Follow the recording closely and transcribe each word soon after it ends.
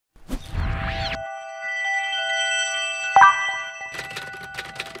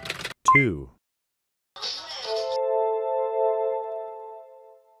2.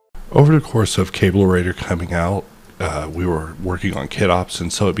 Over the course of Cablerator coming out, we were working on KitOps,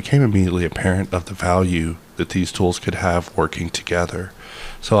 and so it became immediately apparent of the value that these tools could have working together.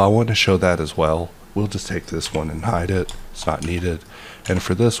 So I want to show that as well. We'll just take this one and hide it. It's not needed. And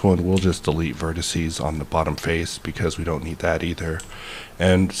for this one, we'll just delete vertices on the bottom face because we don't need that either.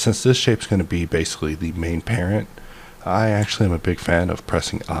 And since this shape is going to be basically the main parent, I actually am a big fan of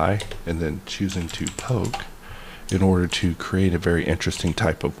pressing I and then choosing to poke in order to create a very interesting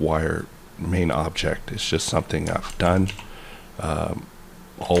type of wire main object. It's just something I've done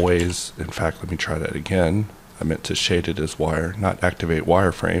always. In fact, let me try that again. I meant to shade it as wire, not activate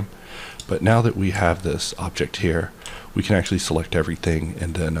wireframe. But now that we have this object here, we can actually select everything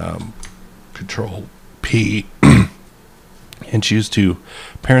and then Control P and choose to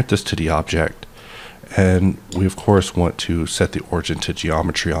parent this to the object. And we of course want to set the origin to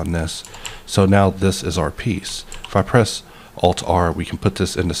geometry on this. So now this is our piece. If I press Alt R, we can put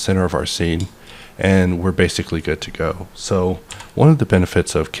this in the center of our scene and we're basically good to go. So one of the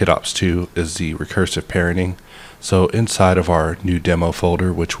benefits of KitOps 2 is the recursive parenting. So inside of our new demo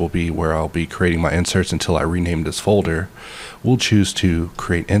folder, which will be where I'll be creating my inserts until I rename this folder, we'll choose to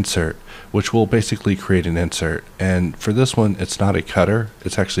create insert, which will basically create an insert. And for this one, it's not a cutter,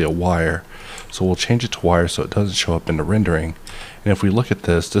 it's actually a wire. So we'll change it to wire so it doesn't show up in the rendering. And if we look at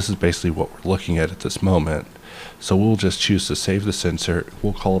this, this is basically what we're looking at this moment. So we'll just choose to save this insert.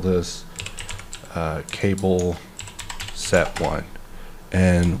 We'll call this cable set 1.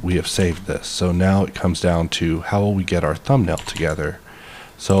 And we have saved this. So now it comes down to how will we get our thumbnail together.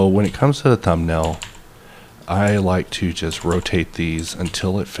 So when it comes to the thumbnail, I like to just rotate these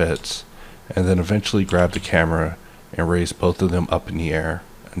until it fits and then eventually grab the camera and raise both of them up in the air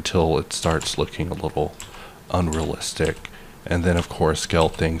until it starts looking a little unrealistic, and then of course scale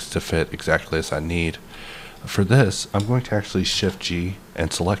things to fit exactly as I need. For this, I'm going to actually Shift G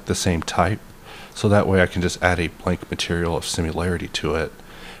and select the same type, so that way I can just add a blank material of similarity to it.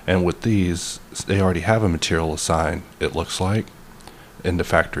 And with these, they already have a material assigned, it looks like, in the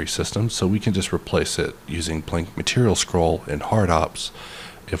factory system, so we can just replace it using blank material scroll in HardOps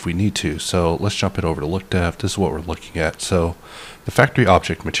if we need to. So let's jump it over to Look Dev. This is what we're looking at. So the factory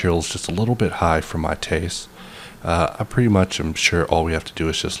object material is just a little bit high for my taste. I pretty much am sure all we have to do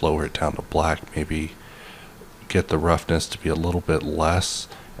is just lower it down to black, maybe get the roughness to be a little bit less,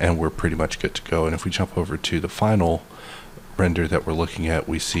 and we're pretty much good to go. And if we jump over to the final render that we're looking at,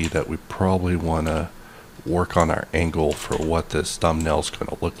 we see that we probably want to work on our angle for what this thumbnail is going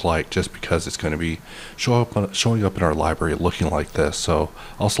to look like, just because it's going to be showing up in our library looking like this. So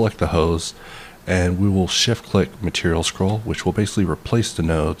I'll select the hose and we will shift click material scroll, which will basically replace the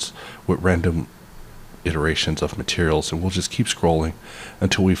nodes with random iterations of materials, and we'll just keep scrolling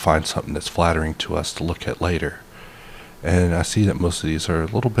until we find something that's flattering to us to look at later. And I see that most of these are a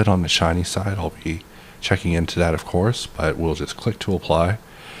little bit on the shiny side. I'll be checking into that of course, but we'll just click to apply.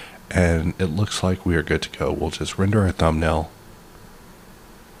 And it looks like we are good to go. We'll just render our thumbnail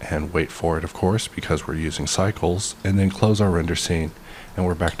and wait for it, of course, because we're using cycles, and then close our render scene, and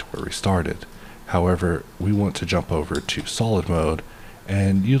we're back to where we started. However, we want to jump over to solid mode,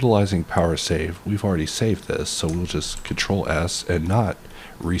 and utilizing power save, we've already saved this, so we'll just Control S and not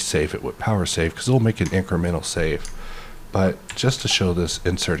resave it with power save because it'll make an incremental save. But just to show this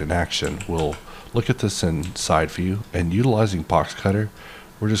insert in action, we'll look at this in side view, and utilizing box cutter,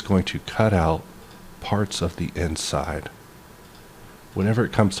 we're just going to cut out parts of the inside. Whenever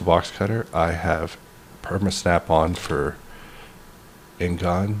it comes to box cutter, I have perma snap on for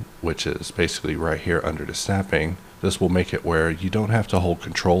Ingon, which is basically right here under the snapping. This will make it where you don't have to hold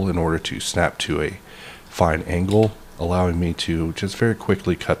control in order to snap to a fine angle, allowing me to just very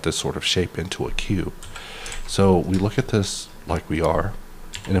quickly cut this sort of shape into a cube. So we look at this like we are,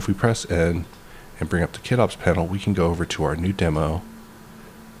 and if we press N and bring up the KitOps panel, we can go over to our new demo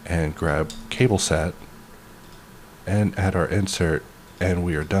and grab cable set and add our insert, and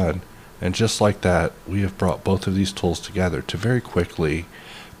we are done. And just like that, we have brought both of these tools together to very quickly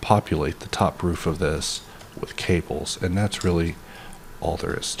populate the top roof of this with cables, and that's really all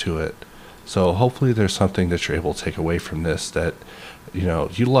there is to it. So hopefully there's something that you're able to take away from this, that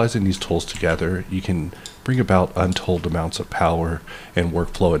utilizing these tools together, you can bring about untold amounts of power and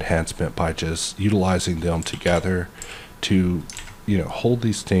workflow enhancement by just utilizing them together to hold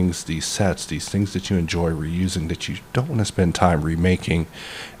these things, these sets, these things that you enjoy reusing, that you don't want to spend time remaking,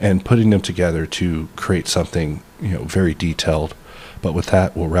 and putting them together to create something very detailed. But with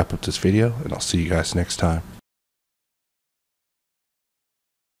that, we'll wrap up this video, and I'll see you guys next time.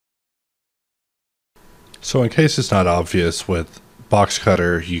 So in case it's not obvious with box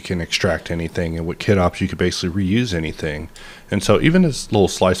cutter, you can extract anything, and with KitOps, you can basically reuse anything. And so even this little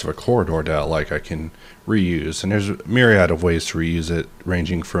slice of a corridor that I like, I can reuse. And there's a myriad of ways to reuse it,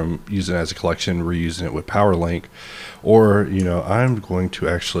 ranging from using it as a collection, reusing it with PowerLink, or, you know, I'm going to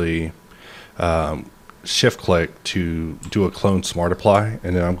actually shift click to do a clone smart apply,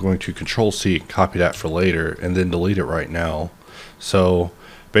 and then I'm going to Control C and copy that for later and then delete it right now. So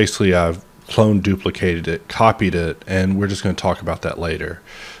basically I've clone duplicated it, copied it, and we're just going to talk about that later.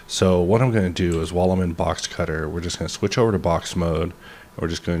 So what I'm going to do is, while I'm in box cutter, we're just going to switch over to box mode. We're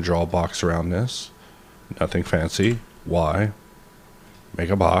just going to draw a box around this, nothing fancy. Y, make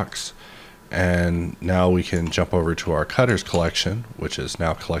a box, and now we can jump over to our cutters collection, which is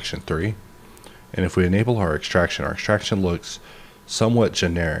now collection 3. And if we enable our extraction looks somewhat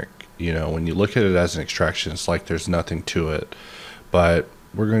generic. You know, when you look at it as an extraction, it's like there's nothing to it. But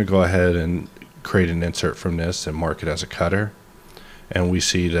we're going to go ahead and create an insert from this and mark it as a cutter. And we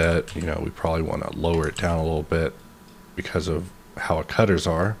see that, you know, we probably want to lower it down a little bit because of how our cutters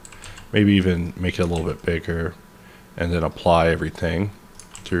are. Maybe even make it a little bit bigger, and then apply everything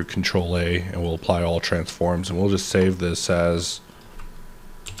through Control A, and we'll apply all transforms, and we'll just save this as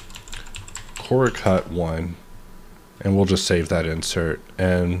Core Cut 1, and we'll just save that insert,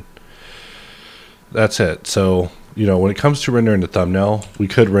 and that's it. So, you know, when it comes to rendering the thumbnail, we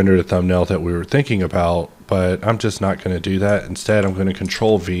could render the thumbnail that we were thinking about, but I'm just not going to do that. Instead, I'm going to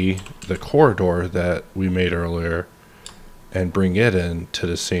Control V the corridor that we made earlier and bring it into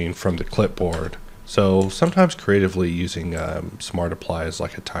the scene from the clipboard. So sometimes creatively using Smart Apply as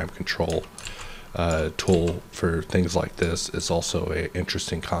like a time control tool for things like this is also an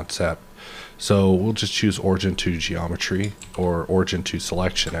interesting concept. So we'll just choose origin to geometry, or origin to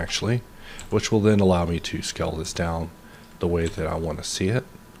selection actually, which will then allow me to scale this down the way that I want to see it.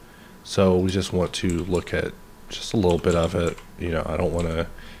 So we just want to look at just a little bit of it. You know, I don't want to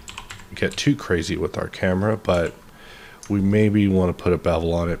get too crazy with our camera, but we maybe want to put a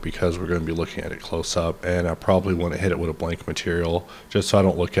bevel on it because we're going to be looking at it close up, and I probably want to hit it with a blank material just so I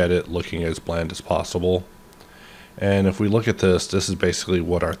don't look at it looking as bland as possible. And if we look at this, this is basically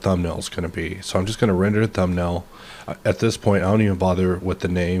what our thumbnail is going to be. So I'm just going to render a thumbnail. At this point, I don't even bother with the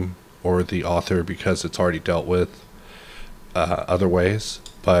name or the author because it's already dealt with other ways.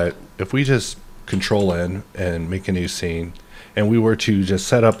 But if we just Control N and make a new scene, and we were to just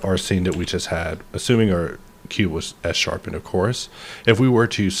set up our scene that we just had, assuming our cube was S sharpened, of course. If we were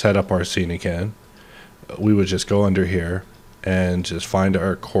to set up our scene again, we would just go under here and just find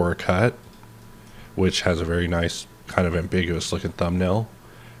our core cut, which has a very nice kind of ambiguous looking thumbnail,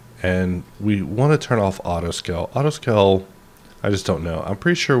 and we want to turn off auto scale. Auto scale, I just don't know. I'm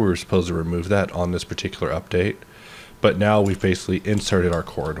pretty sure we were supposed to remove that on this particular update, but now we've basically inserted our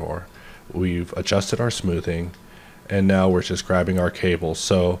corridor. We've adjusted our smoothing, and now we're just grabbing our cables.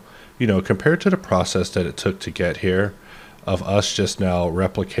 So, you know, compared to the process that it took to get here, of us just now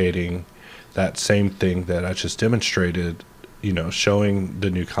replicating that same thing that I just demonstrated, you know, showing the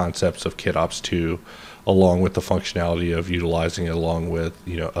new concepts of KitOps 2 along with the functionality of utilizing it along with,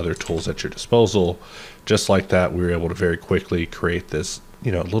 you know, other tools at your disposal. Just like that, we were able to very quickly create this,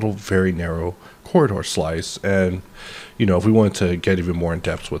 you know, little very narrow corridor slice. And, you know, if we wanted to get even more in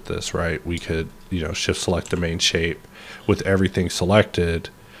depth with this, right, we could, you know, shift select the main shape with everything selected.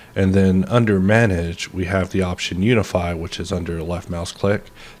 And then under manage, we have the option unify, which is under left mouse click.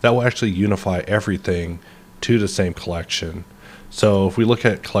 That will actually unify everything to the same collection. So if we look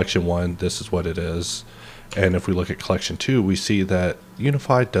at collection 1, this is what it is. And if we look at collection 2, we see that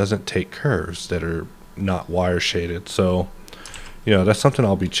unify doesn't take curves that are not wire shaded. So, you know, that's something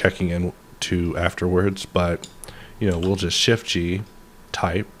I'll be checking into afterwards, but, you know, we'll just Shift G,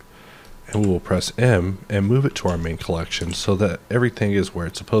 type, and we will press M and move it to our main collection so that everything is where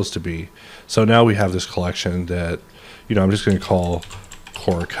it's supposed to be. So now we have this collection that, you know, I'm just going to call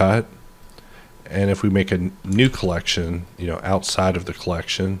core cut. And if we make a new collection, you know, outside of the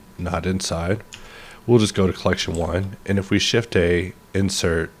collection, not inside, we'll just go to collection 1. And if we Shift A,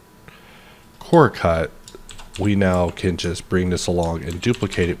 insert core cut, we now can just bring this along and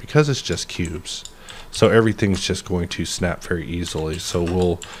duplicate it because it's just cubes. So everything's just going to snap very easily. So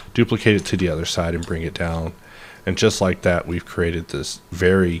we'll duplicate it to the other side and bring it down. And just like that, we've created this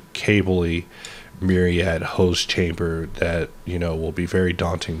very cable-y myriad hose chamber that, you know, will be very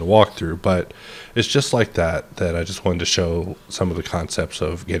daunting to walk through. But it's just like that I just wanted to show some of the concepts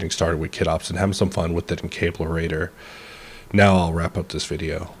of getting started with KitOps and having some fun with it in Cablerator. Now I'll wrap up this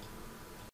video.